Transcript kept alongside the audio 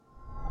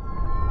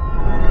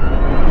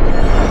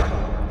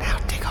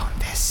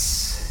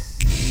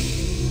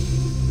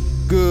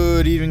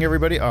evening,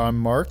 everybody. I'm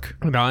Mark.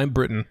 And I'm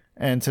Britton.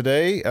 And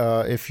today,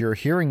 if you're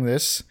hearing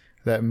this,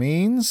 that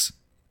means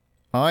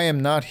I am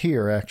not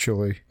here,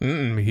 actually.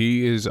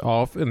 He is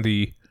off in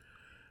the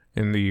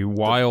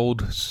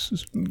wild...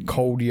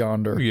 Cold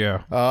yonder.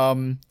 Yeah.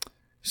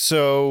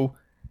 So,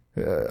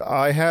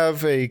 I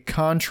have a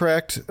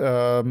contract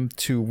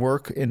to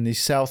work in the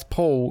South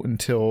Pole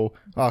until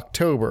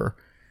October.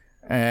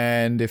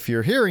 And if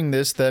you're hearing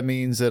this, that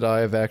means that I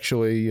have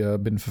actually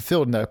been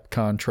fulfilled in that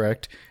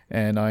contract,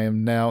 and I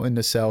am now in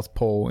the South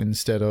Pole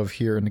instead of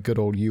here in the good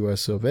old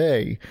US of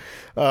A.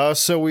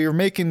 So we are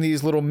making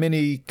these little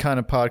mini kind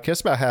of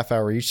podcasts, about half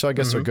hour each, so I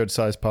guess they're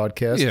good-sized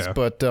podcasts. Yeah.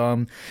 But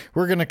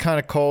we're going to kind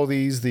of call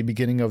these the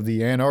beginning of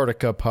the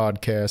Antarctica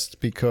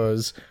podcast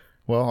because,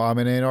 well, I'm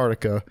in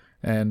Antarctica.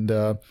 And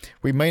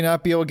we may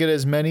not be able to get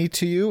as many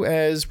to you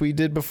as we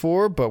did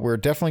before, but we're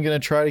definitely going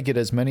to try to get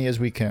as many as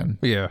we can.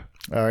 Yeah.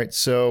 All right.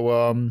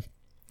 So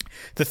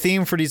the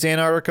theme for these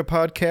Antarctica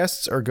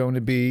podcasts are going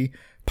to be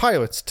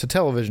pilots to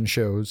television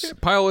shows.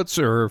 Pilots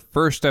or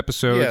first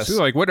episodes, Yes.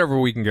 like whatever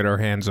we can get our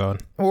hands on.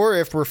 Or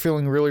if we're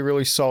feeling really,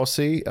 really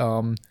saucy,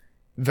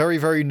 very,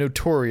 very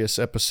notorious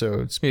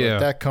episodes. But Yeah.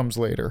 that comes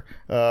later.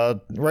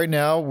 Right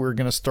now, we're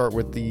going to start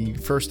with the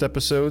first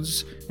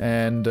episodes.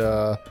 And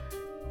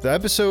the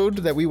episode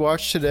that we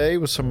watched today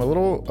was from a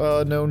little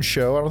known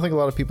show. I don't think a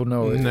lot of people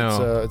know it.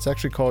 No. It's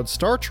actually called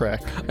Star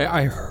Trek.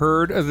 I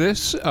heard of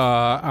this.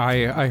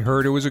 I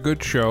heard it was a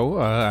good show.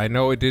 I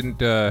know it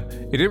didn't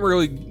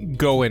really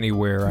go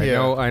anywhere.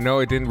 I know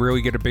it didn't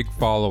really get a big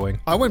following.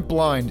 I went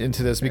blind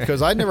into this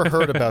because I'd never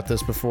heard about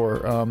this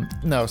before.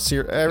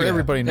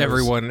 Everybody knows.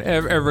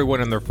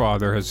 Everyone and their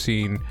father has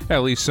seen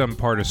at least some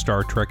part of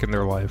Star Trek in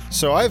their life.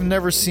 So I've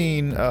never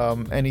seen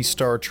any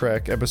Star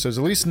Trek episodes,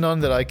 at least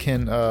none that I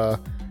can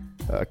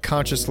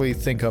consciously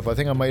think of. I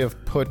think I might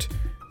have put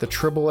the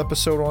Tribble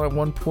episode on at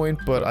one point,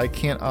 but I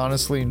can't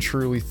honestly and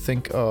truly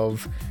think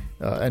of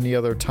any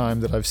other time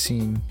that I've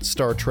seen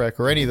Star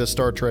Trek or any of the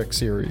Star Trek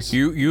series.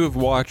 You have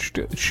watched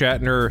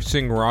Shatner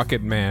sing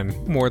Rocket Man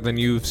more than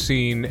you've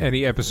seen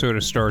any episode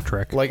of Star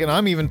Trek. And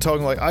I'm even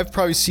talking I've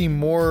probably seen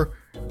more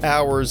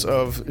hours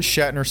of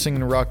Shatner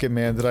singing Rocket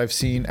Man than I've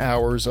seen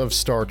hours of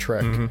Star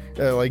Trek,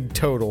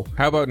 total.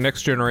 How about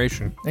Next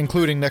Generation?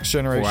 Including Next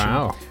Generation.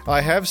 Wow. I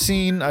have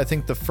seen, I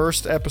think, the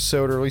first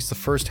episode, or at least the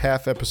first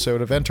half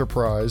episode of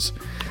Enterprise.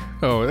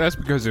 Oh, that's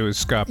because it was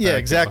Scott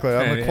Yeah,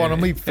 Bakula. I'm a Quantum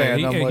Leap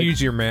fan. And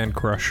he's your man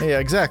crush. Yeah,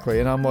 exactly.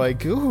 And I'm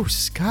like, ooh,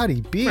 Scotty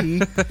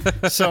B.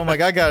 So I'm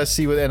like, I gotta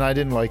see what, and I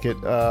didn't like it.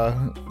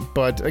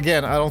 But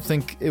again, I don't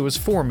think it was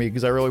for me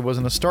because I really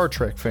wasn't a Star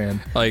Trek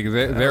fan.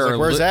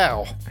 Where's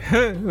Al?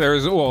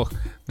 There's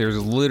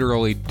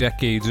literally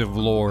decades of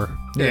lore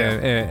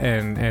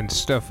and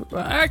stuff.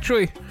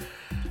 Actually,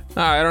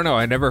 I don't know.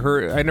 I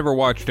never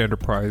watched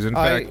Enterprise. In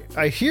fact,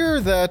 I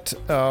hear that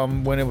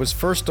when it was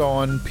first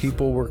on,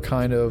 people were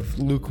kind of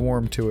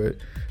lukewarm to it.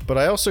 But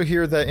I also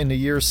hear that in the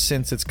years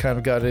since, it's kind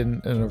of got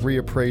in a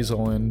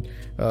reappraisal and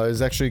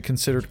is actually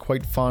considered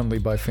quite fondly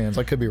by fans.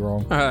 I could be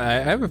wrong. I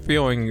have a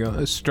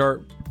feeling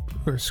Star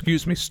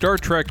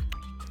Trek,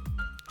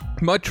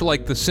 much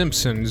like The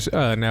Simpsons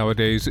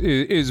nowadays,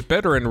 is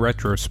better in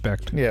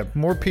retrospect. Yeah,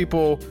 more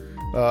people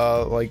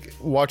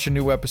watch a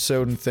new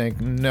episode and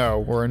think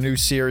no, or a new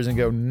series and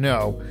go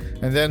no,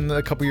 and then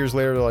a couple years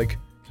later they're like,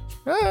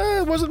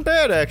 it wasn't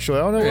bad actually.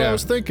 I don't know what I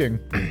was thinking.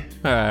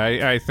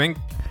 I think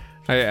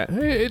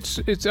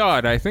it's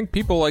odd. I think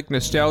people like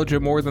nostalgia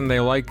more than they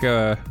like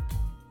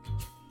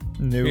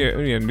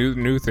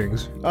new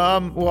things.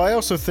 Well, I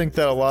also think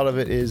that a lot of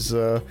it is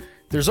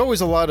there's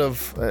always a lot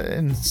of,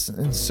 in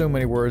so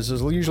many words,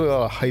 there's usually a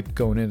lot of hype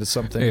going into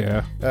something.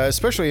 Yeah.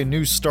 Especially a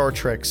new Star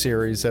Trek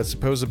series that's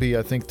supposed to be,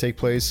 I think, take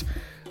place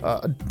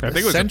I think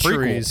it was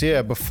centuries, a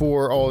prequel.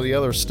 Before all the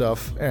other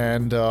stuff.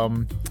 And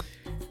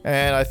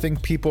I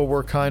think people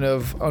were kind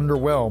of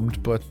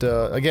underwhelmed. But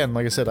again,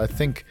 like I said, I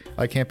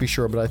can't be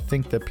sure, but I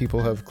think that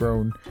people have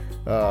grown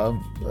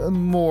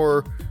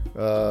more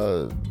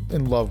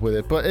in love with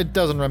it, but it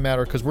doesn't really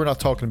matter because we're not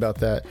talking about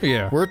that.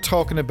 Yeah. We're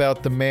talking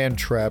about The Man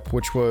Trap,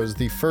 which was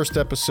the first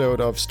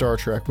episode of Star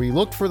Trek. We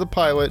looked for the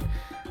pilot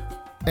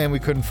and we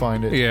couldn't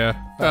find it. Yeah.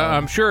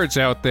 I'm sure it's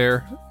out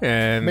there,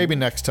 and Maybe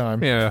next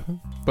time. yeah,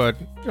 but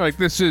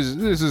this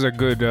is a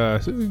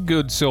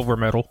good silver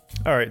medal.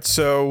 All right,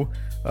 so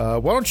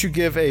why don't you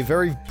give a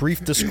very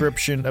brief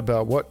description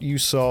about what you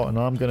saw, and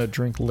I'm gonna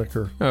drink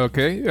liquor.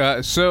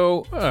 Okay.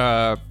 So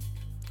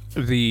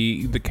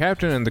the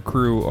captain and the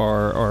crew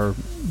are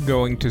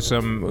going to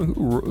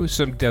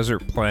some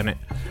desert planet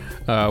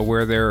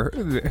where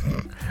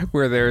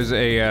there's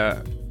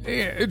a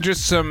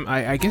just some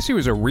I guess he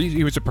was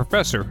a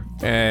professor,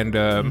 and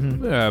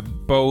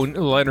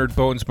Leonard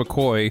Bones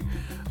McCoy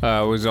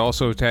was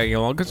also tagging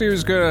along because he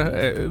was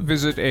gonna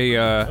visit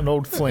an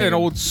old flame, an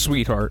old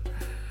sweetheart.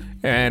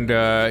 And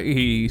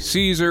he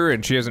sees her,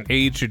 and she hasn't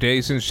aged a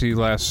day since he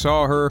last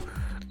saw her.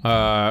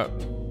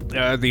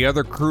 The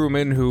other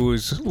crewman who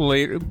was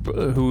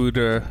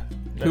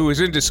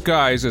in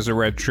disguise as a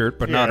red shirt,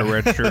 but not a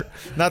red shirt.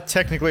 Not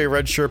technically a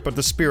red shirt, but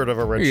the spirit of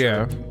a red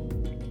shirt.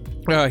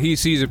 He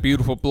sees a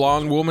beautiful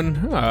blonde woman,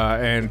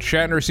 and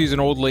Shatner sees an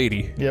old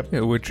lady. Yep.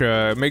 Which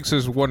makes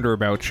us wonder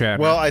about Shatner.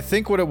 Well, I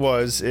think what it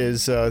was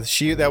is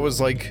that was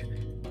like...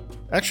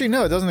 Actually,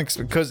 no, it doesn't,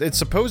 because it's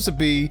supposed to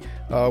be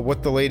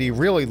what the lady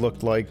really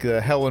looked like.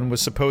 Helen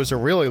was supposed to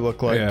really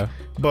look like. Yeah.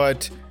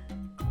 But,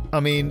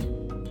 I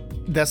mean,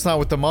 that's not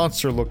what the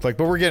monster looked like.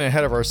 But we're getting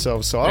ahead of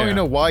ourselves, so I don't even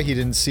know why he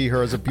didn't see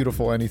her as a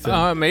beautiful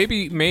anything.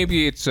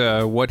 Maybe it's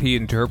what he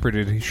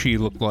interpreted she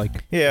looked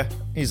like. Yeah,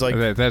 he's like,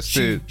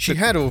 she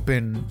had to have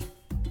been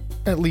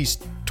at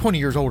least 20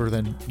 years older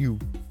than you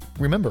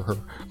remember her.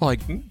 Like,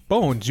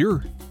 Bones,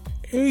 you're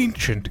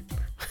ancient.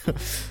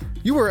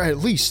 You were at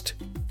least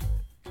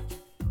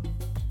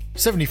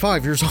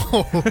 75 years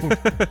old.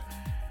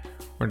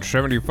 When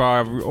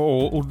 75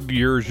 old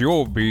years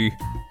you'll be.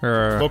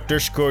 Look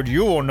this good,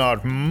 you will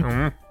not,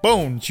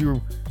 Bones,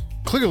 you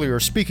clearly are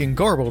speaking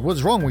garbled.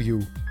 What's wrong with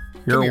you?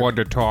 You're one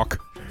to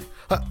talk.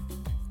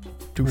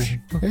 Touche.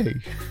 Hey.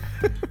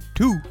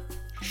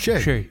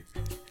 Touche.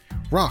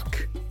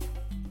 Rock.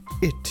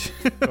 It.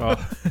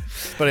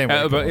 But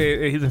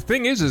anyway. The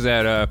thing is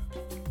that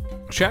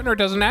Shatner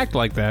doesn't act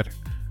like that.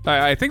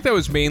 I think that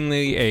was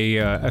mainly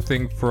a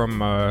thing from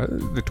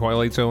the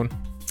Twilight Zone.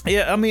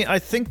 Yeah, I mean, I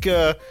think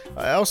I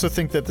also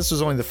think that this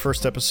was only the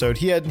first episode.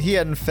 He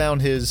hadn't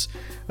found his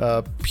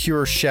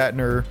pure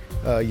Shatner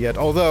yet.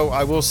 Although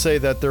I will say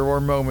that there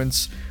were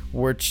moments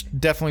which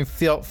definitely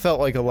felt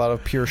like a lot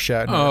of pure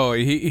Shatner. Oh,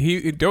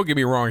 he don't get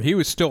me wrong, he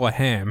was still a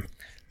ham,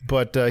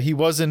 but he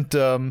wasn't.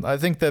 I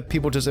think that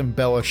people just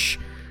embellish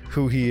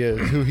who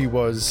he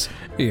was.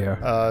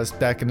 Yeah.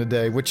 Back in the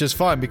day, which is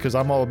fine because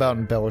I'm all about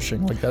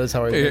embellishing. Like that is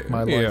how I live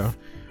my life.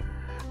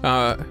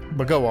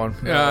 But go on.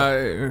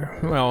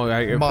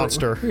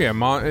 Monster.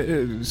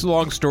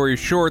 Long story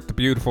short, the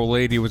beautiful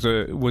lady was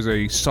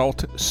a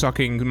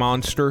salt-sucking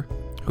monster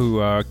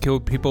who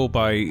killed people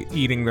by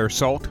eating their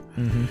salt.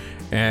 Mm-hmm.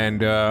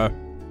 And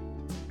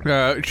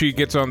she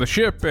gets on the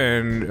ship,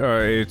 and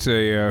it's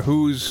a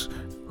who's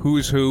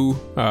who,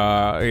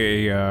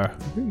 a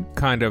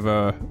kind of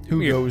a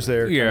who goes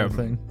there kind of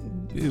thing,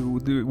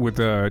 with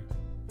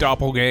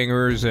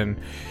doppelgangers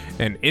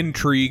and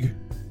intrigue,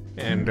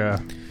 and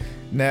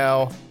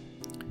now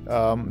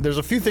there's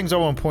a few things I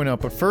want to point out.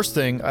 But first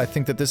thing, I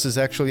think that this is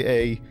actually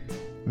a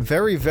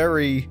very,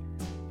 very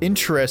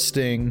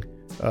interesting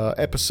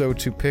episode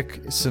to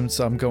pick, since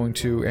I'm going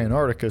to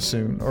Antarctica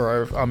soon,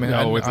 or I'm in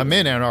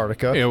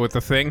Antarctica. Yeah, with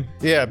the Thing.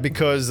 Yeah,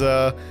 because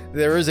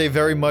there is a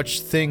very much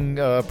Thing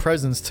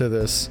presence to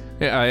this.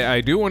 Yeah,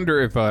 I do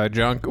wonder if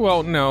John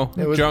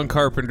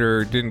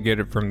Carpenter didn't get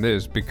it from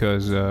this,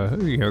 because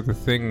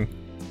the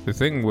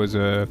Thing was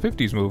a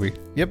 50s movie.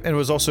 Yep, and it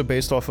was also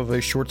based off of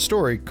a short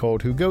story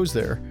called Who Goes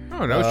There?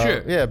 Oh, no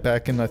shit. Yeah,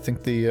 back in, I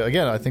think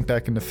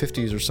back in the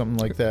 50s or something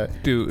like that.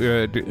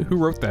 Who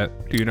wrote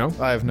that? Do you know?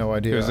 I have no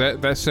idea. Because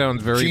that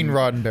sounds very... Gene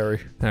Roddenberry.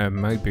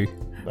 Might be.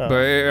 But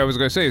I was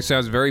going to say, it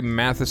sounds very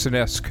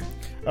Matheson-esque.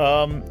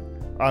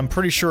 I'm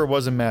pretty sure it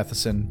wasn't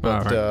Matheson,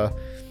 but... Right.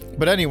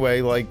 But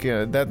anyway, like,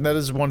 that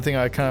is one thing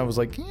I kind of was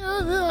like,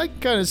 yeah, I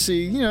kind of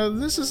see,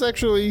 this is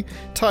actually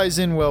ties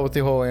in well with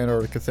the whole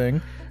Antarctica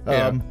thing.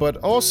 Yeah. But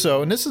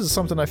also, and this is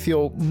something I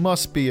feel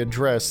must be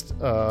addressed,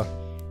 Captain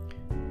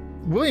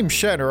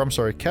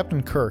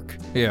Kirk.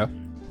 Yeah.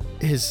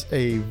 Is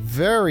a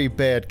very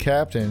bad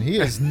captain. He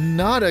is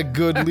not a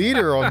good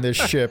leader on this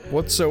ship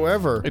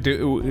whatsoever.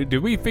 Did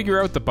we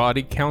figure out the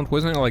body count?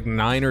 Wasn't it like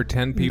 9 or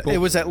 10 people? It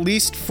was at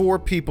least 4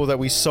 people that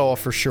we saw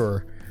for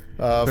sure.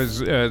 Because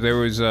there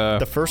was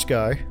the first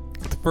guy,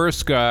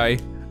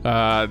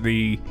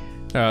 the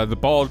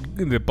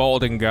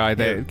balding guy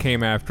that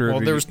came after. Well,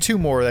 there was 2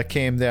 more that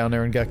came down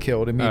there and got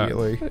killed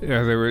immediately.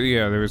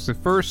 There was the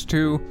first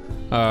 2.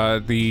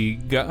 The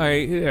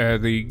guy,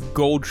 the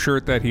gold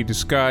shirt that he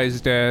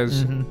disguised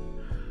as.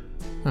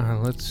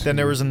 Mm-hmm. Let's see. Then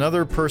there was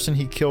another person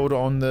he killed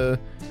on the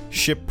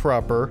ship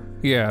proper.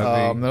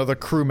 Yeah. Another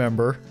crew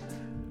member.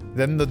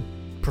 Then the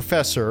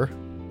professor.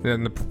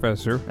 And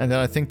then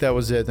I think that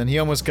was it. Then he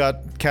almost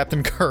got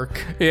Captain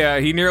Kirk. Yeah,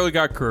 he nearly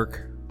got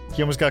Kirk.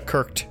 He almost got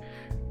Kirked.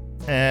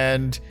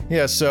 And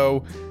yeah,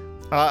 so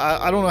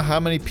I don't know how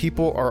many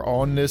people are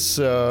on this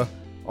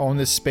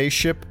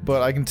spaceship,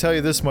 but I can tell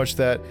you this much,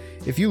 that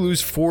if you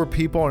lose 4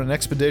 people on an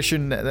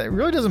expedition, that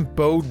really doesn't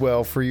bode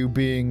well for you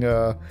being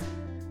a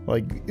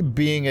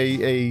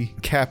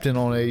captain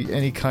on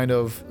any kind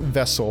of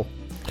vessel.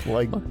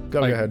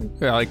 Go ahead.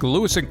 Yeah, like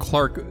Lewis and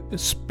Clark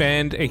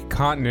spanned a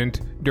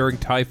continent during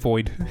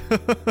typhoid.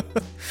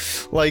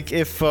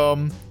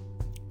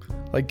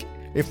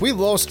 If we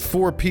lost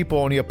 4 people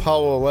on the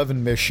Apollo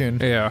 11 mission,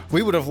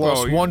 we would have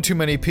lost one too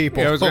many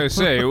people. Yeah, I was going to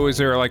say, was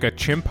there like a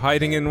chimp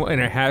hiding in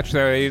a hatch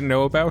that I didn't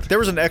know about? There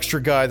was an extra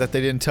guy that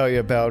they didn't tell you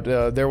about.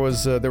 There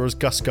was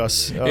Gus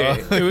Gus.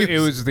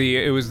 It was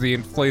the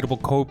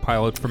inflatable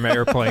co-pilot from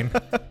Airplane.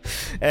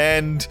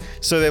 And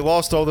so they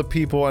lost all the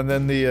people, and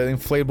then the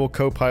inflatable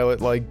co-pilot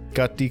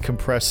got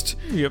decompressed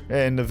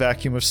in the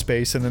vacuum of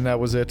space, and then that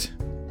was it.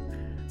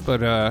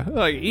 But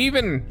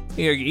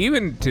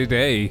even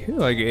today,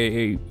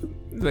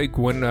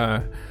 when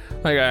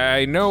Like,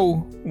 I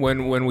know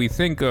when we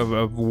think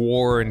of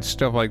war and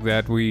stuff like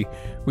that, we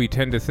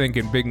tend to think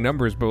in big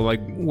numbers, but like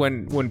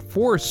when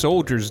 4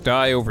 soldiers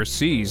die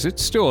overseas,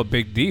 it's still a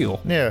big deal.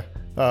 Yeah.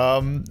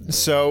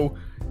 So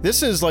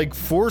this is like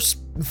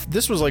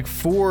this was like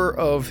 4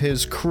 of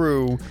his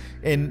crew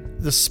in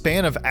the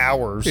span of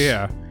hours.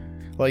 Yeah.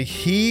 Like,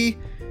 he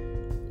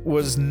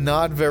was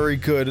not very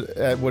good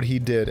at what he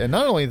did. And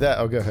not only that,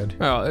 go ahead.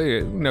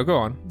 No, go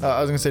on. I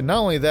was gonna say, not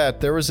only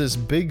that, there was this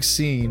big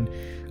scene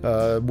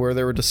where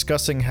they were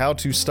discussing how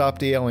to stop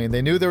the alien.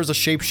 They knew there was a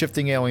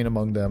shape-shifting alien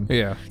among them.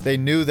 Yeah. They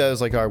knew that it was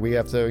like, all right, we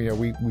have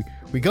to,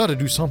 we got to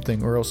do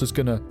something, or else it's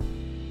gonna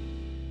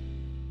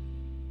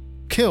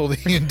kill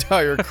the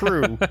entire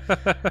crew.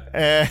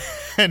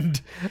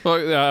 And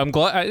well, I'm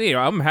glad.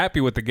 I'm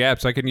happy with the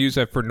gaps. I can use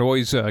that for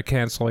noise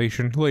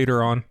cancellation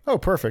later on. oh,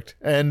 perfect.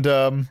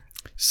 And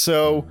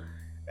so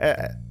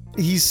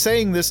he's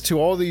saying this to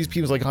all these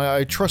people, like,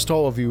 I trust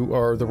all of you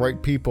are the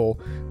right people,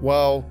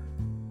 while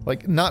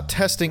like not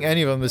testing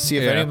any of them to see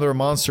if any of them are a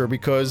monster,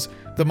 because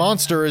the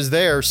monster is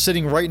there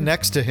sitting right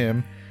next to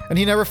him and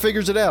he never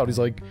figures it out. He's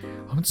like,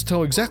 let's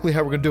tell exactly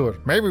how we're gonna do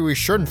it. Maybe we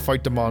shouldn't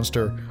fight the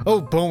monster.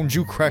 Oh, Bones,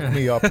 you cracked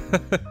me up.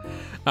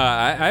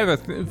 I have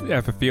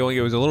a feeling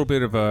it was a little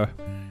bit of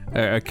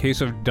a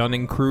case of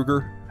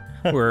Dunning-Kruger,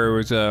 where it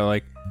was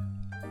like,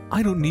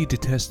 I don't need to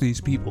test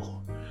these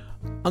people.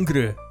 I'm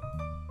gonna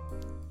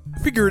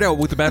figure it out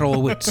with the battle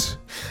of wits.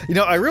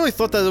 I really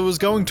thought that it was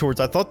going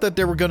towards. I thought that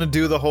they were gonna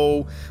do the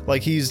whole,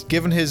 like, he's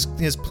given his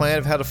plan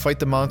of how to fight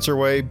the monster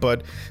way,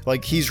 but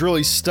like he's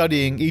really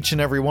studying each and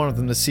every one of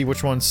them to see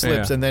which one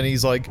slips, and then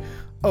he's like,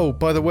 oh,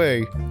 by the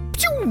way,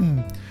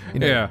 pew!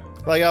 Yeah.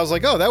 Like, I was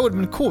like, oh, that would have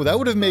been cool. That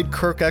would have made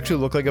Kirk actually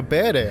look like a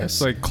badass.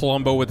 It's like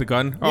Columbo with the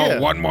gun. Yeah.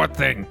 Oh, one more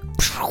thing.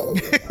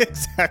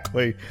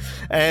 Exactly.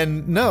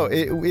 And no,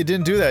 it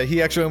didn't do that.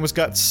 He actually almost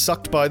got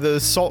sucked by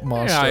the salt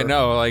monster. Yeah, I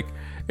know. Like,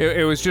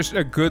 it was just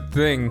a good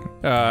thing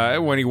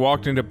when he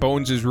walked into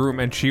Bones' room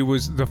and she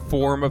was the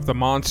form of the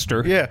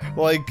monster. Yeah,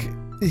 like,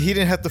 he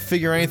didn't have to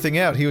figure anything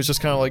out. He was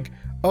just kind of like,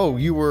 oh,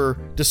 you were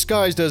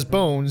disguised as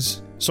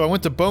Bones, so I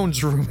went to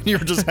Bones' room and you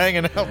were just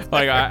hanging out there.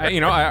 Like,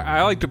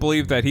 I like to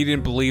believe that he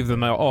didn't believe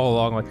them all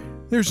along. Like,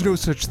 there's no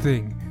such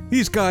thing.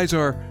 These guys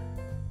are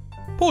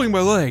pulling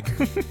my leg.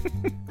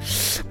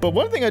 But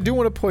one thing I do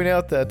want to point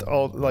out that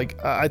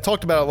I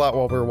talked about it a lot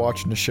while we were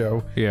watching the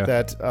show. Yeah.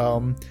 That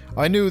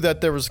I knew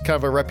that there was kind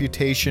of a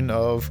reputation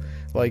of,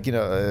 like,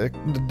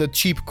 the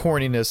cheap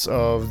corniness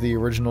of the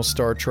original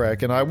Star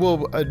Trek, and I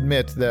will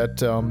admit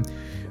that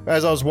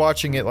as I was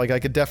watching it, like, I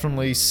could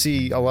definitely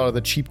see a lot of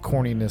the cheap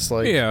corniness.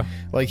 Like,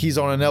 like he's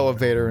on an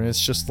elevator and it's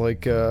just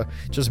like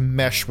just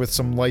mesh with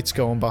some lights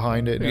going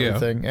behind it and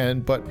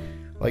everything. But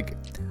like,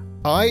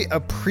 I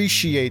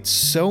appreciate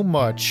so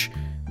much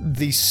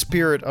the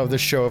spirit of the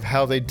show of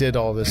how they did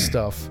all this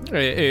stuff.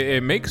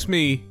 It makes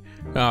me.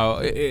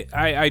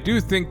 I do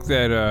think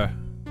that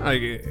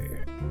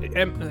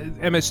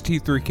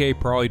MST3K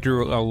probably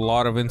drew a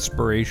lot of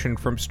inspiration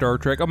from Star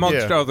Trek,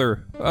 amongst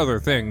other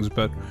things,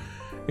 but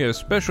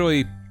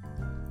especially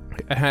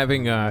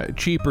having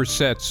cheaper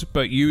sets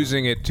but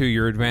using it to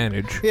your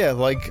advantage. Yeah,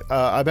 like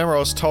I remember I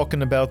was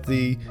talking about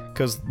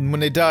because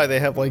when they die they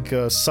have like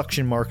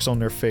suction marks on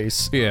their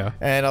face. Yeah.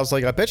 And I was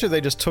like, I bet you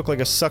they just took like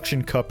a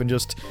suction cup and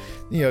just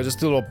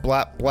just a little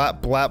blap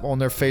blap blap on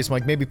their face,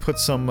 like maybe put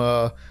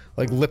some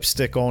like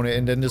lipstick on it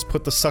and then just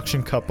put the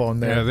suction cup on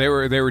there.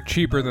 Yeah, they were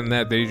cheaper than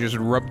that. They just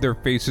rubbed their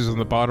faces on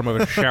the bottom of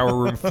a shower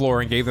room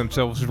floor and gave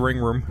themselves ring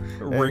room.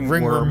 Ring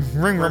room.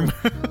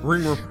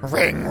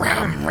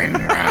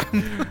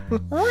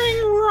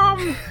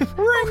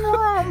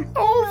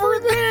 Over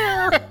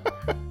there.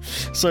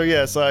 So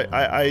yes,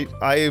 I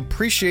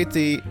appreciate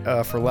the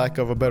for lack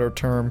of a better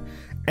term,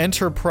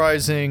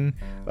 enterprising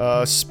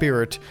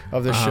spirit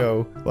of the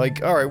show.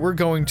 Like, all right, we're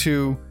going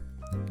to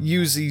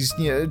use these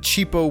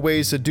cheapo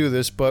ways to do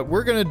this, but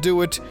we're gonna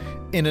do it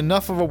in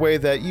enough of a way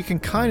that you can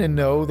kind of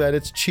know that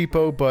it's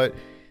cheapo, but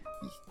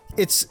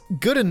it's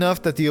good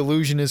enough that the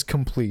illusion is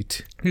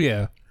complete.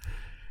 Yeah.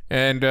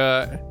 And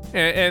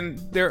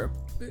there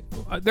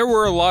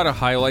were a lot of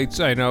highlights.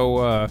 I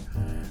know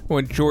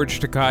when George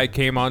Takei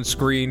came on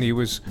screen, it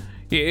was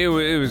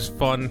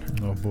fun.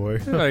 Oh boy.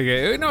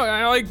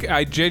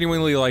 I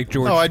genuinely like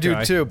George Takei. I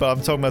do too, but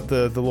I'm talking about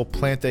the little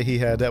plant that he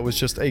had that was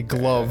just a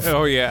glove.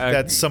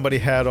 That somebody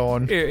had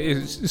on.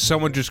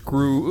 Someone just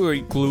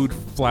glued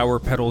flower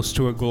petals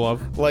to a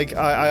glove. Like,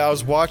 I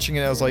was watching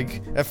it, I was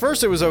like, at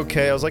first it was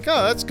okay. I was like,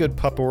 oh, that's good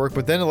puppet work,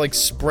 but then it like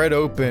spread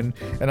open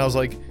and I was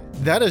like,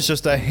 that is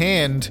just a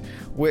hand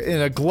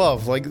in a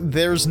glove. Like,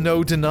 there's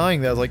no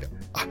denying that. I was like,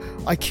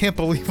 I can't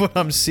believe what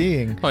I'm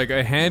seeing. Like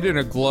a hand in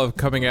a glove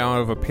coming out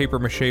of a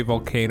papier-mâché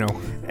volcano.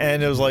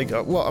 And it was like,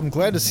 well, I'm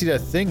glad to see that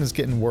thing's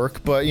getting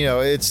work, but,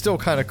 it's still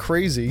kind of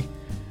crazy.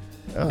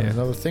 Oh, yeah.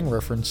 Another Thing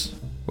reference.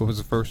 What was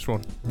the first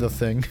one? The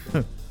Thing.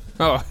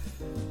 Oh.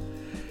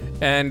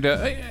 And,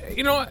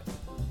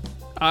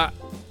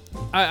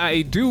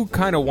 I do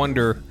kind of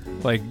wonder,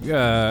 like,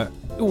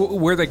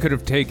 where they could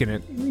have taken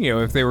it.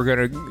 If they were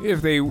gonna,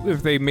 if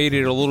they made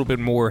it a little bit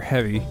more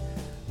heavy.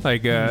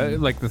 like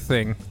the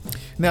Thing.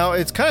 Now,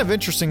 it's kind of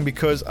interesting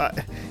because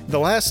the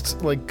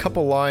last like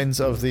couple lines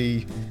of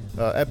the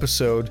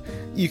episode,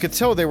 you could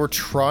tell they were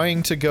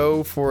trying to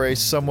go for a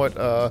somewhat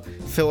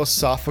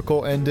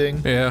philosophical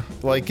ending. Yeah.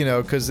 Like,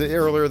 because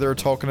earlier they were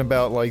talking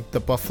about like the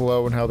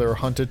buffalo and how they were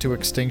hunted to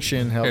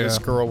extinction, how this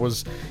girl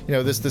was,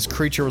 this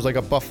creature was like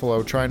a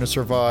buffalo trying to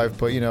survive,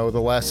 but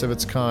the last of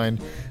its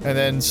kind. And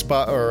then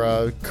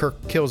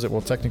Kirk kills it.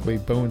 Well, technically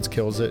Bones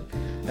kills it.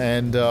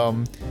 And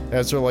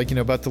as they're like,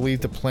 about to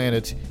leave the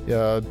planet,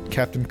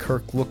 Captain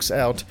Kirk looks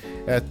out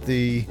at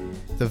the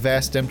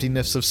vast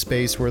emptiness of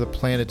space where the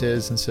planet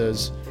is and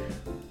says,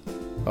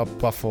 a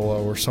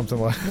buffalo or something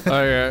like that.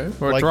 Oh, yeah.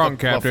 What's like wrong,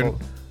 Captain?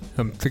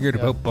 I'm thinking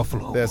about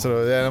buffalo. That's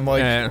what and I'm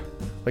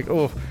like,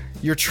 oh,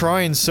 you're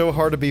trying so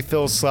hard to be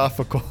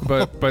philosophical.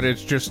 but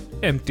it's just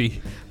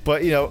empty.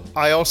 But,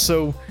 I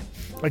also,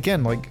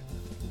 again, like,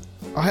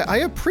 I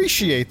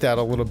appreciate that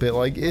a little bit.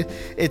 Like,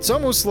 it's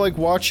almost like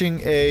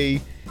watching a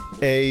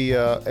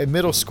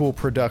middle school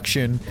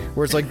production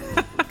where it's like,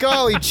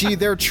 golly gee,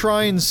 they're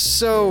trying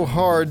so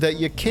hard that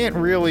you can't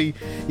really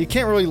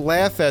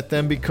laugh at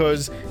them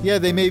because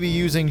they may be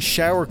using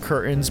shower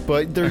curtains,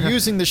 but they're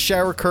using the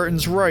shower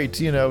curtains right,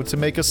 to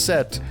make a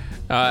set.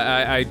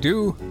 I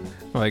do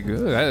like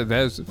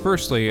that's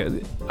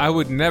firstly, I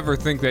would never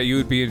think that you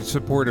would be in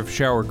support of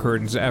shower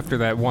curtains after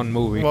that one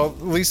movie. Well,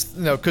 at least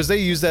because they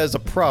use that as a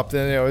prop.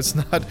 Then it's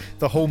not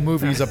the whole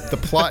movie's the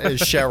plot is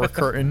shower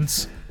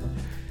curtains.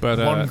 But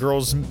one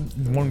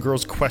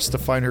girl's quest to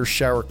find her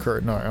shower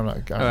curtain. No, I'm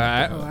not.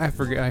 I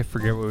forget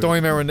what. Don't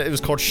remember. It was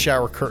called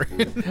Shower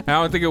Curtain. I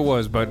don't think it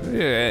was, but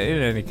in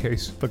any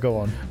case. But go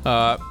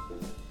on.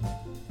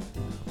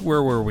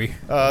 Where were we?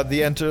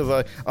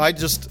 I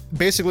just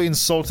basically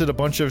insulted a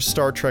bunch of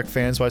Star Trek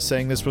fans by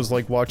saying this was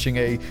like watching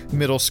a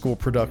middle school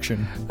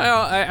production.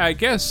 I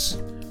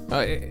guess.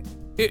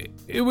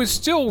 It was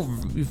still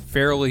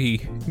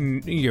fairly,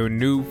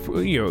 new.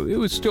 It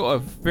was still a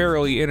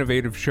fairly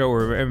innovative show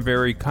and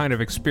very kind of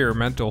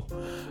experimental.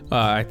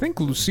 I think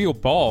Lucille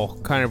Ball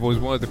kind of was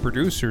one of the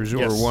producers,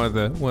 or one of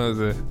the.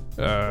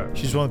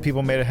 She's one of the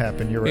people who made it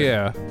happen. You're right.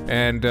 Yeah,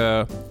 and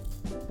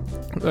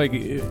like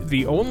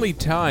the only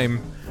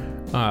time,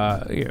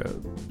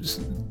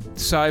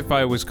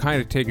 sci-fi was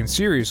kind of taken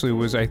seriously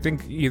was, I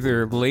think,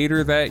 either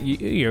later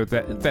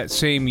that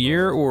same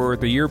year or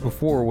the year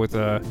before with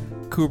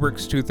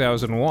Kubrick's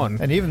 2001.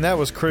 And even that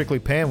was critically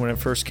panned when it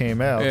first came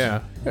out.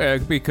 Yeah,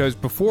 because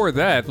before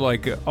that,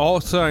 like,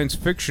 all science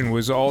fiction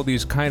was all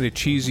these kind of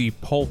cheesy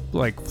pulp,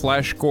 like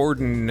Flash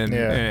Gordon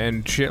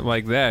and shit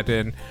like that,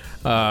 and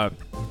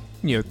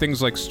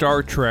things like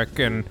Star Trek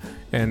and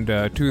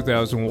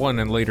 2001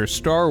 and later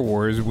Star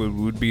Wars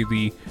would be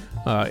the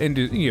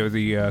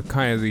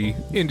kind of the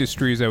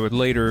industries that would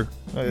later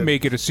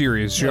make it a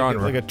serious genre,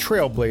 like a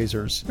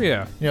trailblazers.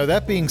 Yeah.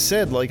 That being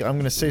said, like, I'm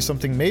going to say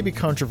something maybe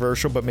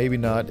controversial, but maybe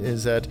not.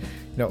 Is that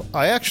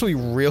I actually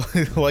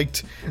really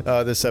liked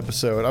this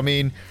episode. I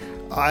mean,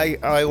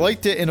 I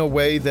liked it in a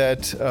way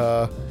that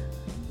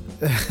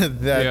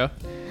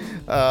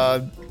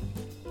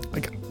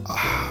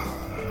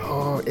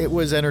it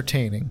was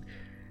entertaining.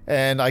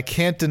 And I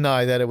can't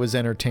deny that it was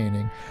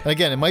entertaining. And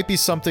again, it might be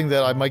something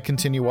that I might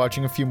continue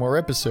watching a few more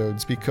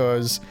episodes,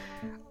 because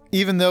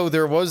even though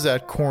there was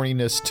that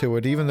corniness to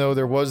it, even though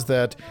there was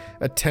that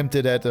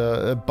attempted at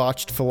a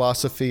botched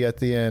philosophy at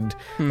the end,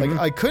 like,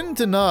 I couldn't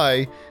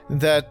deny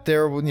that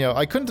there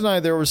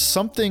was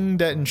something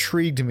that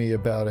intrigued me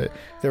about it.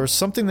 There was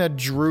something that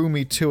drew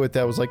me to it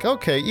that was like,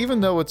 okay,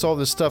 even though it's all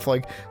this stuff,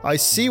 like, I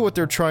see what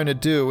they're trying to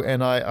do,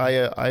 and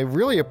I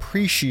really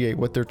appreciate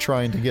what they're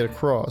trying to get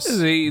across.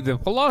 The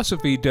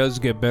philosophy does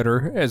get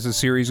better as the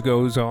series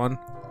goes on.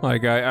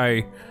 Like,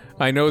 I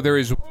know there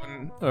is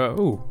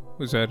one.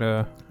 Was that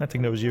I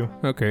think that was you.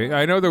 Okay,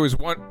 I know there was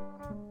one.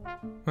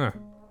 Huh.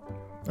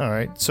 All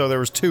right, so there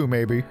was two,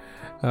 maybe.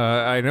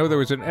 I know there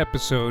was an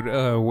episode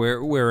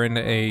wherein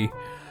a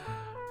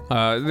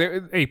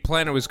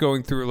planet was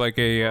going through like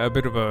a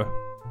bit of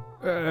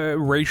a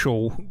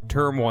racial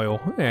turmoil,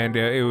 and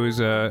it was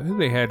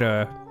they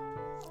had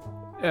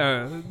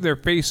their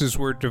faces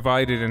were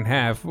divided in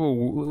half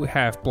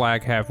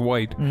black, half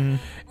white,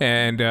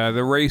 and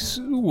the race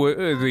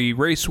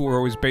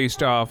war was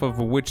based off of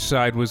which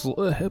side was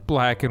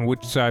black and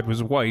which side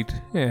was white.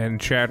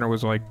 And Shatner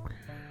was like,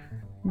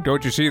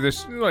 "Don't you see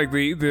this? Like,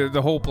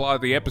 the whole plot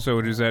of the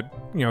episode is that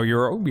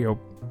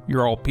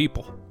you're all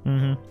people."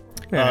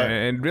 Mm-hmm.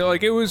 And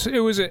like it was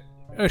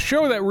a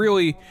show that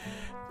really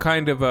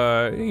kind of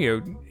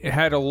it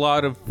had a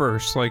lot of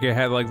firsts. Like, it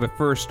had like the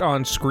first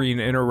on-screen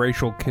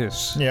interracial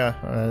kiss. Yeah,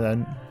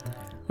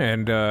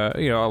 and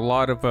a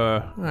lot of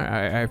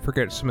I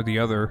forget some of the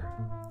other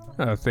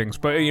things,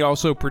 but he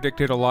also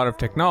predicted a lot of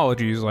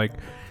technologies like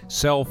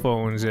cell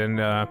phones and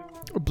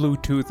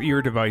Bluetooth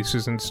ear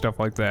devices and stuff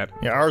like that.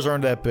 Yeah, ours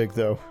aren't that big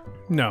though.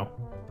 No,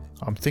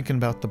 I'm thinking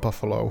about the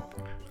buffalo.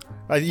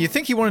 You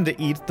think he wanted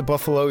to eat the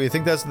buffalo? You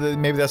think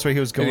maybe that's where he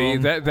was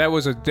going? That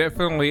was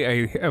definitely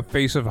a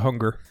face of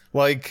hunger.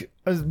 Like,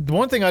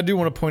 one thing I do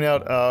want to point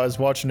out as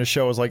watching the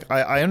show is, like,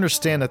 I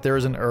understand that there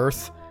is an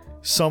Earth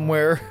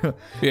somewhere.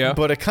 Yeah.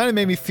 But it kind of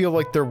made me feel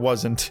like there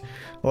wasn't.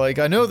 Like,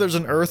 I know there's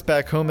an Earth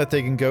back home that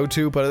they can go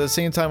to, but at the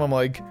same time, I'm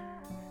like,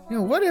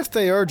 what if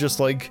they are just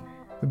like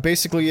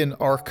basically an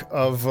arc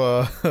of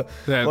that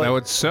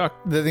would suck.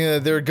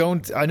 they're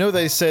going I know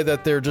they say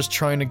that they're just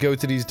trying to go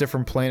to these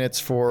different planets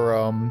for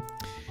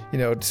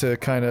to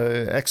kind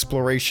of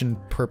exploration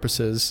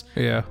purposes.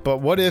 Yeah. But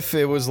what if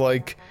it was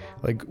like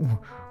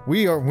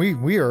we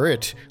are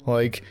it.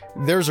 Like,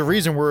 there's a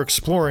reason we're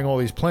exploring all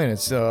these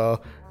planets.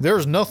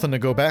 There's nothing to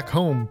go back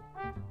home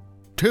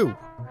to.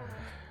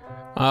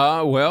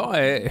 Well,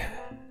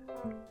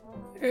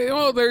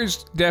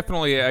 there's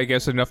definitely, I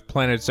guess, enough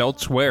planets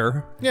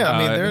elsewhere. Yeah, I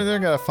mean, they're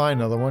gonna find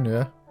another one,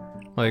 yeah.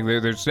 Like,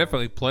 there's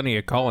definitely plenty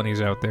of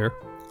colonies out there.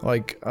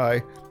 Like,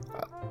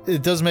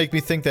 it does make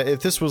me think that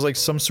if this was like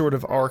some sort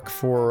of arc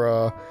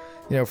for,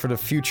 for the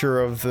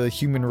future of the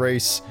human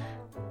race,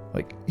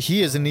 like,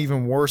 he is an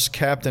even worse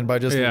captain by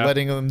just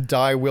letting them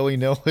die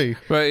willy-nilly.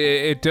 But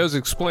it does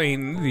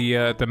explain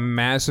the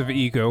massive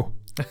ego.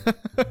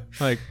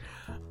 Like,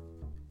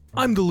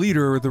 I'm the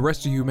leader of the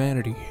rest of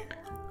humanity.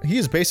 He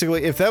is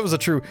basically, if that was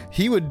true,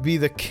 he would be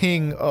the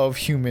king of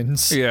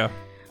humans. Yeah.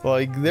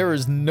 Like, there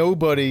is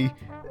nobody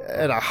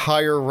at a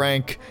higher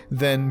rank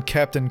than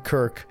Captain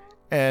Kirk.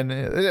 And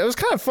it was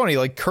kind of funny,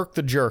 like Kirk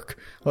the jerk.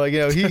 Like,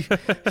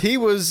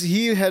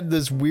 he had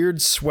this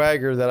weird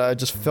swagger that I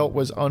just felt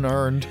was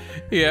unearned.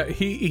 Yeah,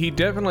 he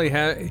definitely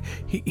had,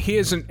 he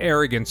has an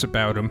arrogance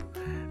about him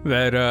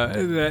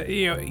that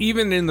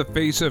even in the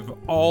face of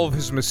all of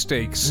his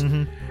mistakes,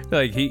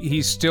 like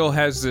he still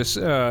has this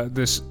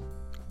this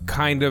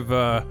kind of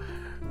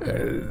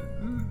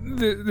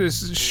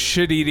this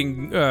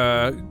shit-eating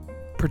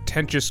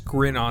pretentious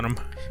grin on him.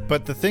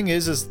 But the thing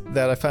is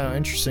that I found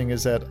interesting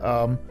is that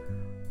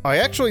I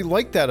actually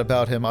like that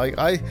about him.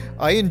 I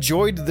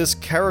enjoyed this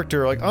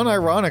character, like,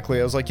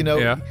 unironically. I was like, you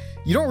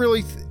don't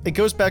really... it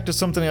goes back to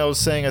something I was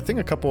saying, I think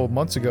a couple of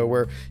months ago,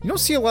 where you don't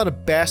see a lot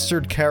of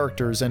bastard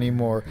characters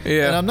anymore.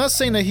 Yeah. And I'm not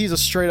saying that he's a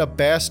straight-up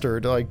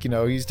bastard. Like,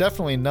 he's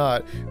definitely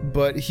not.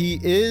 But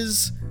he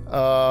is...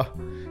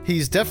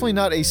 he's definitely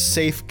not a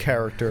safe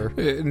character.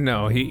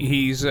 No,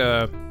 he's...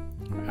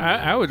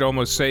 I would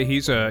almost say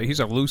he's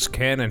a loose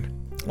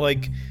cannon.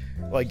 Like,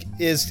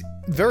 is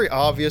very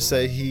obvious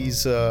that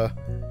he's...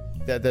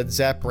 that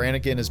Zap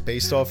Brannigan is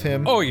based off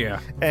him. Oh, yeah.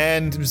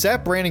 And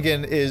Zap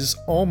Brannigan is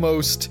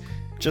almost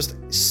just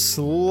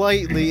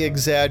slightly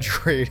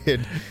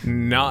exaggerated.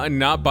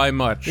 Not by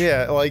much.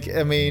 Yeah, like,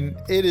 I mean,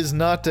 it is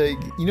not you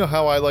know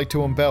how I like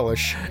to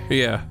embellish.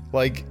 Yeah.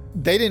 Like,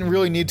 they didn't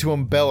really need to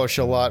embellish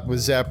a lot with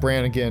Zap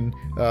Brannigan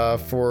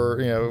for,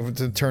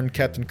 to turn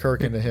Captain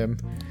Kirk into him.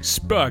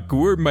 Spock,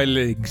 where are my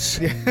legs?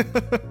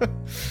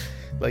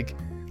 Like,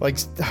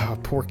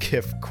 poor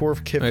Kif. Poor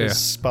Kif is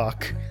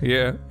Spock.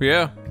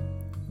 Yeah.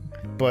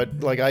 But,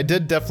 like, I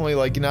did definitely,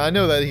 like, I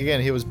know that,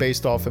 again, he was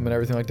based off him and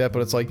everything like that,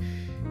 but it's like,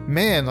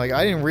 man, like,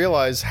 I didn't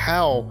realize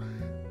how...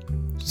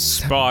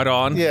 spot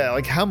on. Yeah,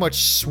 like, how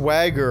much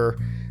swagger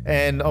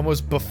and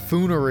almost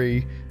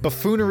buffoonish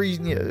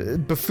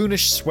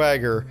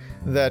swagger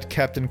that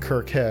Captain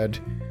Kirk had.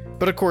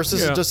 But, of course,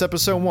 this is just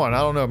episode 1. I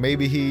don't know,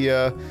 maybe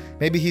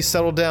he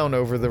settled down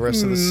over the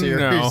rest of the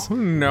series.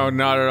 No,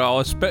 not at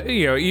all.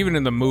 Even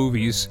in the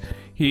movies,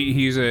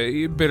 he's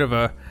a bit of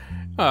a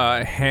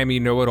hammy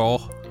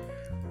know-it-all.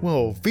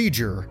 Well,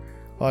 V'ger,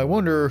 I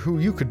wonder who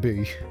you could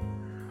be.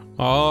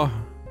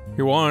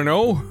 You want to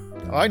know?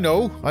 I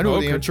know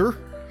Okay. the answer.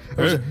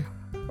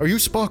 Are you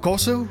Spock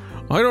also?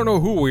 I don't know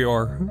who we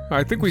are.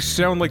 I think we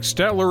sound like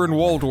Statler and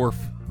Waldorf.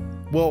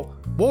 Well,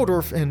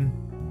 Waldorf and...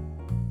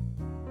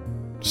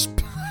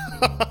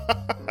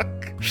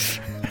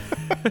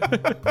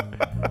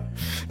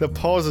 The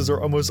pauses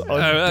are almost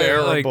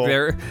unbearable.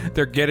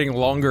 They're getting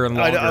longer and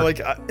longer.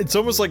 It's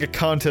almost like a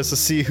contest to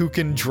see who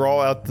can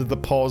draw out the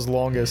pause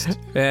longest.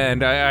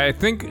 And I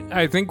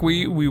think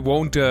we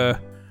won't.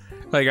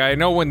 I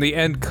know when the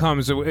end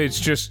comes, it's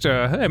just.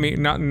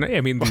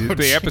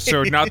 The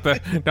episode, not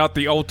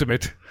the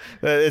ultimate.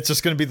 It's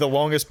just going to be the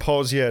longest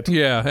pause yet.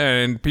 Yeah,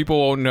 and people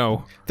won't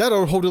know.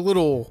 That'll hold a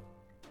little.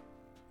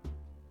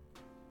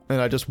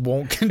 And I just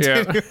won't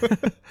continue.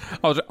 Yeah.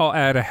 I'll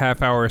add a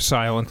half hour of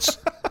silence.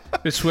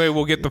 This way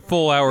we'll get the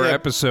full hour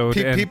episode.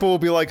 People will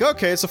be like,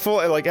 okay, it's a full...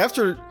 Like,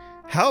 after...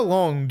 How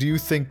long do you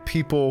think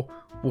people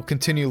will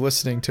continue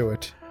listening to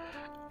it?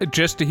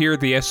 Just to hear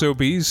the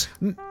SOBs?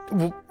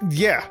 Well,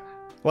 yeah.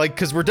 Like,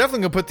 because we're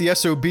definitely going to put the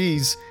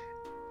SOBs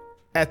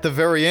at the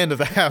very end of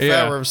the half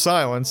hour of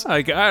silence.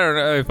 Like, I don't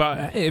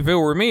know. If it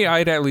were me,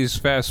 I'd at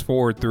least fast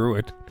forward through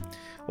it.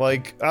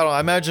 Like, I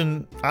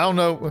don't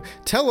know.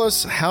 Tell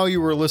us how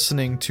you were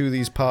listening to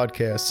these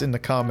podcasts in the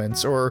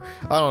comments, or,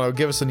 I don't know,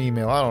 give us an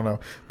email. I don't know.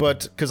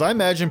 But, because I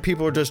imagine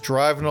people are just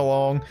driving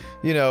along,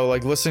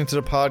 like listening to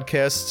the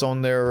podcasts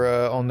on their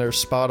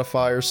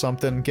Spotify or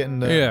something, going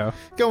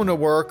to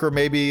work, or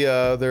maybe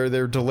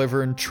they're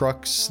delivering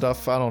trucks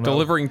stuff. I don't know.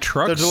 Delivering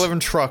trucks? They're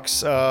delivering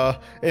trucks in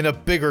a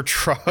bigger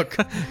truck.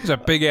 It's a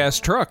big ass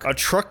truck. A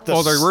truck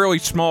that's... they're really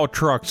small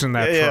trucks in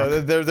that truck.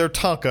 Yeah, they're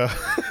Tonka.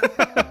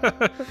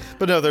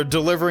 But no, they're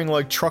delivering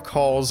like truck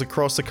hauls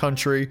across the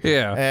country.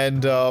 Yeah.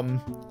 And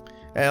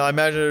I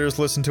imagine they're just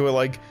listening to it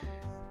like,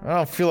 I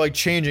don't feel like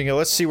changing it.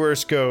 Let's see where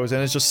this goes.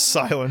 And it's just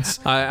silence.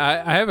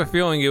 I have a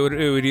feeling it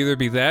would either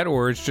be that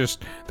or it's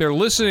just they're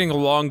listening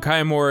along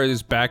kind of more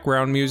as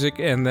background music,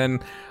 and then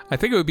I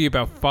think it would be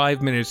about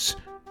 5 minutes.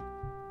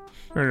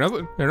 They're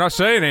not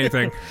saying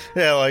anything.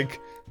 Yeah,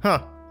 like,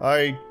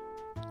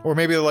 or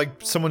maybe like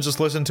someone's just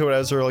listening to it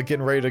as they're like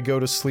getting ready to go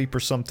to sleep or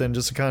something,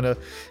 just to kind of,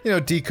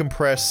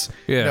 decompress,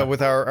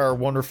 with our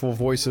wonderful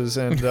voices,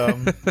 and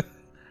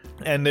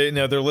and they,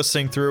 they're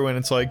listening through, and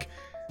it's like,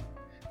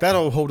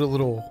 that'll hold a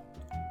little,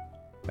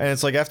 and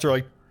it's like after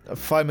like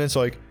 5 minutes,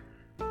 like,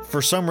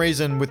 for some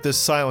reason with this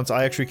silence,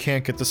 I actually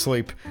can't get to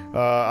sleep.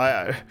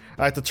 I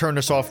have to turn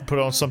this off and put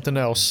on something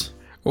else.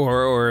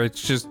 Or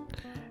it's just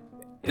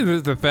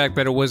the fact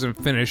that it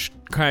wasn't finished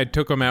kind of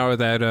took them out of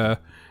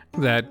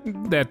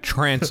that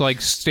trance-like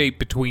state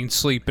between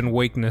sleep and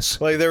wakeness.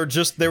 Like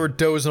they were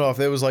dozing off.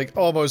 It was like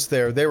almost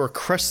there. They were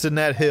cresting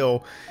that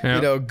hill,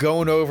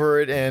 going over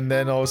it, and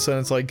then all of a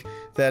sudden it's like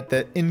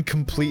that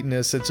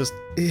incompleteness. It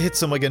hits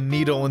them like a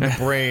needle in the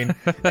brain,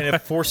 and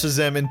it forces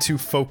them into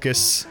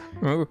focus.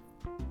 What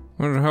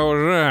the hell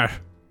is that?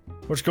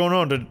 What's going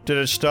on? Did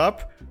it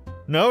stop?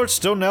 No, it's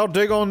still now.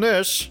 Dig on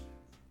this.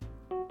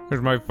 Is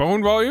my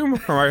phone volume?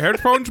 Are my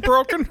headphones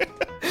broken?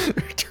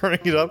 Turning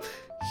it up.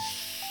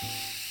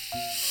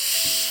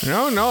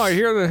 No, I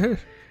hear the...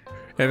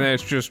 And then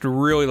it's just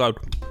really loud.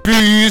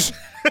 Bees!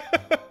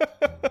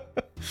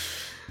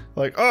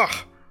 Like,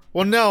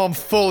 well now I'm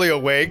fully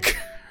awake.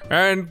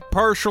 And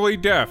partially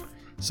deaf.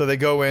 So they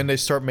go in, they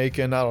start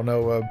making, I don't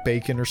know,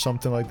 bacon or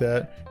something like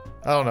that.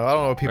 I don't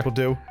know what people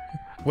do.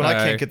 When I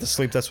can't get to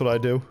sleep, that's what I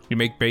do. You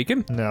make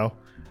bacon? No.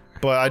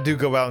 But I do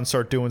go out and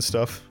start doing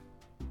stuff.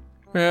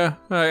 Yeah,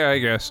 I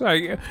guess.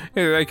 I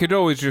could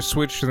always just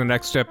switch to the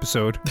next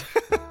episode.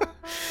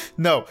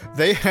 No,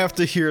 they have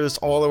to hear this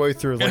all the way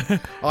through. Like,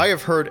 I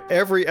have heard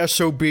every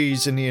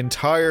SOBs in the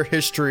entire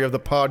history of the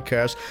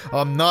podcast.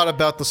 I'm not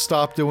about to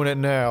stop doing it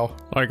now.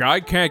 Like, I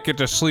can't get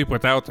to sleep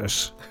without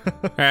this.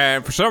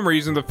 And for some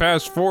reason, the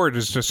fast forward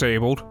is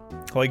disabled.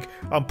 Like,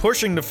 I'm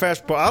pushing the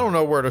fast, but I don't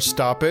know where to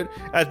stop it.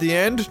 At the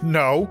end,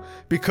 no,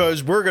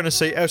 because we're going to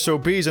say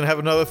SOBs and have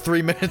another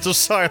 3 minutes of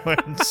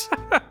silence.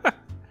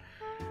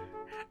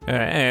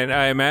 And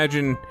I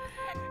imagine,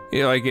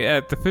 like,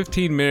 at the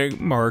 15-minute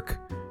mark,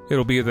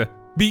 it'll be the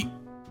beep.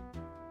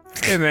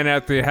 And then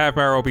at the half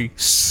hour, it'll be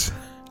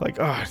like,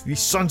 these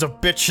sons of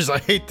bitches, I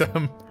hate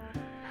them.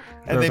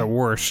 And they're the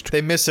worst.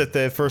 They miss it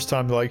the first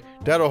time. They're like,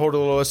 that'll hold a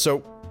little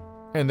so.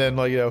 And then,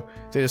 like,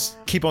 they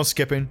just keep on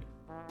skipping.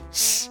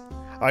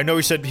 I know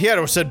he had to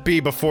have said B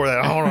before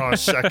that. Hold on a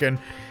second.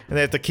 And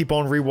they have to keep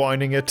on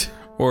rewinding it.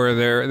 Or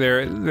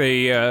they're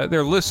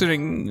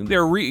listening,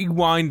 they're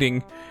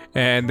rewinding,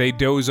 and they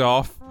doze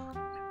off,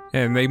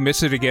 and they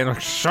miss it again. Like,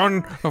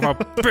 son of a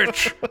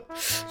bitch,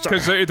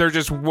 because they're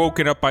just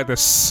woken up by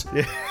this.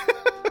 Yeah.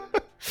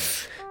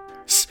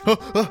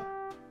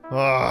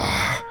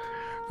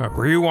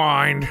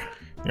 Rewind.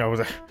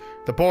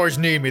 The boys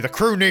need me. The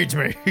crew needs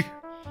me.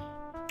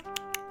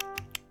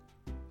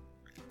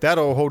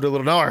 That'll hold a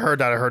little. No, I heard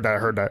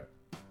that.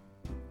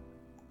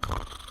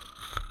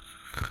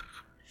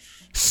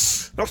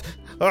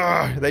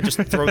 They just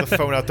throw the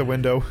phone out the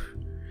window.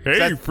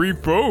 Hey, free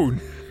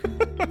phone.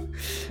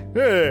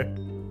 Hey,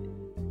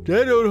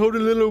 that'll hold a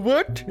little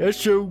what? That's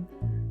so.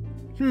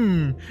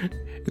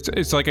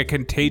 It's like a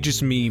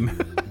contagious meme.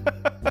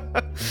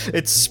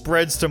 It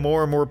spreads to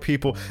more and more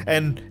people,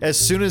 and as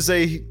soon as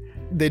they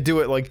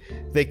do it, like,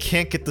 they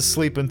can't get to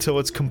sleep until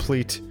it's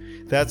complete.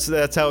 That's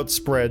how it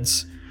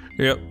spreads.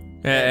 Yep,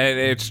 and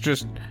it's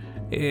just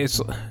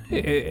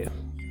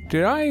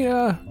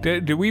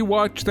Did we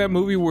watch that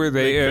movie where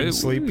they couldn't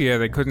sleep? Yeah,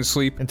 they couldn't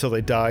sleep until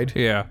they died.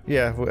 Yeah.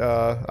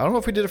 I don't know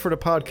if we did it for the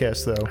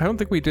podcast though. I don't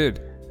think we did.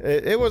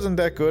 It wasn't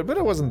that good, but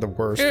it wasn't the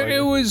worst.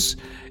 It was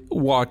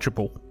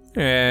watchable.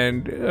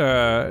 And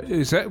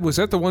was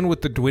that the one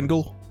with the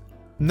dwindle?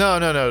 No.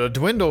 The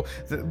dwindle.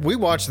 We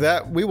watched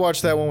that. We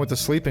watched that one with the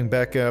sleeping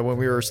back when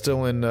we were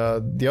still in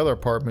the other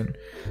apartment.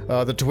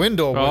 The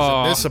dwindle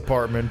was in this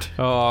apartment.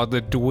 Oh, the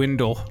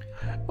dwindle.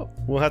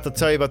 We'll have to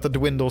tell you about the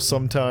dwindle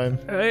sometime.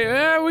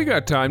 We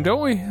got time,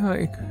 don't we?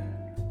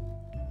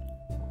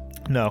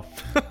 No.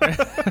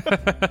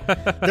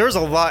 There's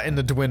a lot in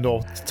the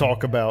dwindle to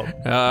talk about.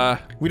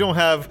 We only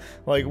have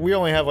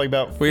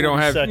about 40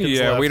 seconds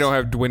left. We don't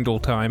have dwindle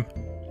time.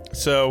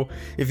 So,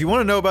 if you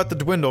want to know about the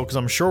dwindle, because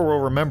I'm sure we'll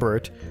remember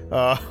it,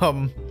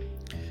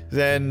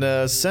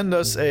 then send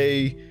us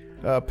a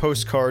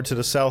postcard to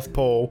the South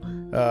Pole,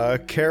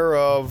 care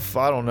of,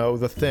 I don't know,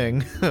 the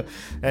thing.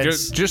 And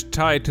just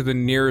tie it to the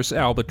nearest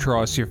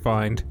albatross you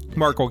find.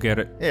 Mark will get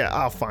it. Yeah,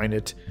 I'll find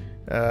it.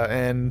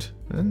 And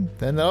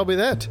then that'll be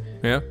that.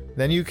 Yeah.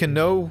 Then you can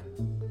know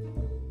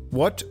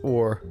what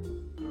or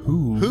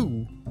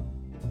who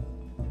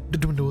the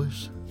dwindle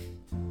is.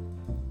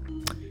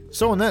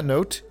 So on that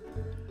note,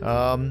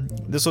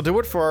 this will do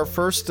it for our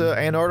first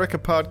Antarctica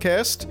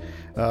podcast.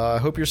 I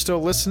hope you're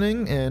still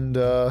listening, and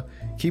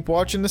keep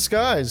watching the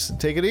skies.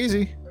 Take it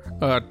easy.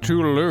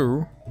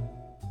 Toodaloo.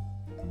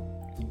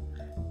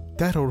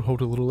 That'll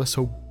hold a little less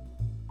hope.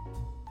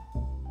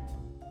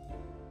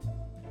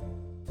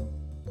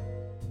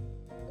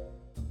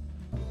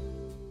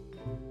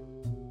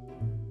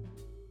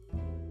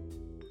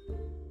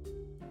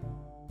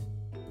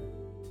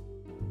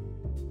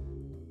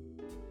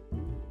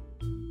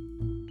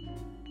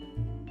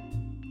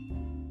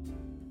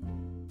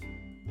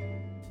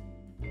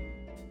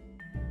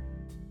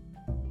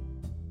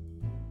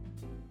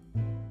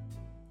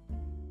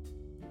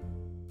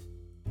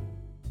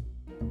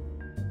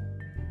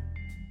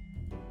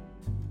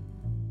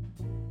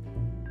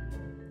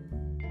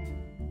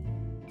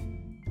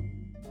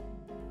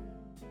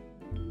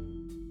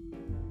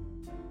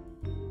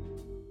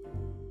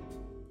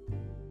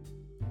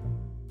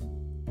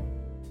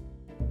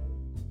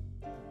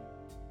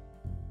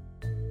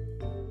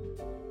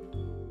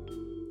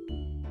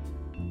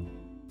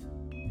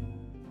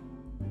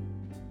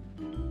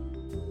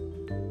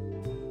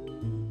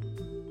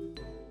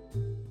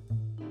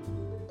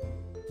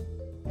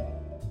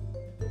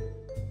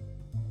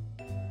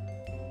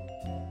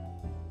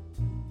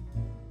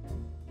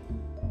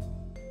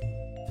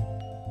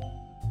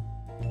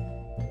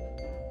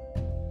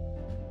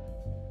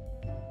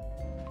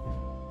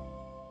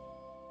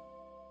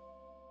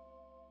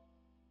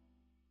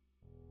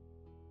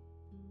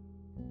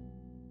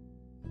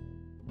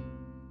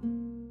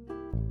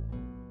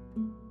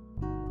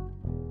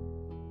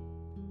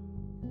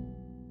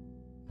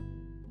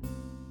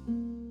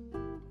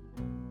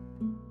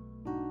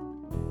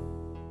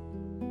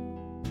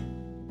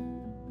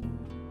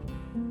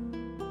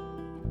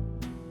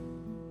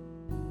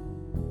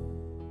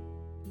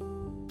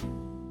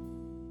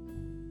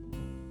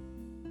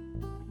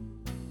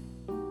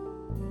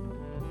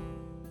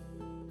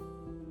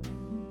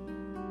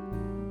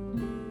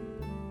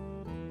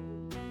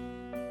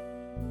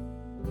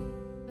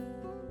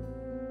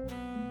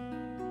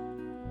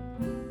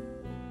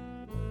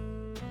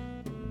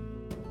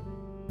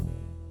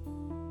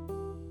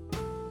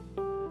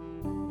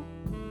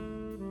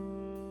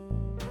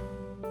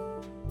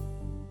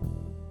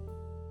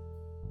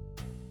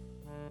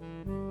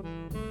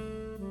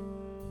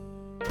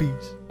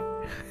 Peace.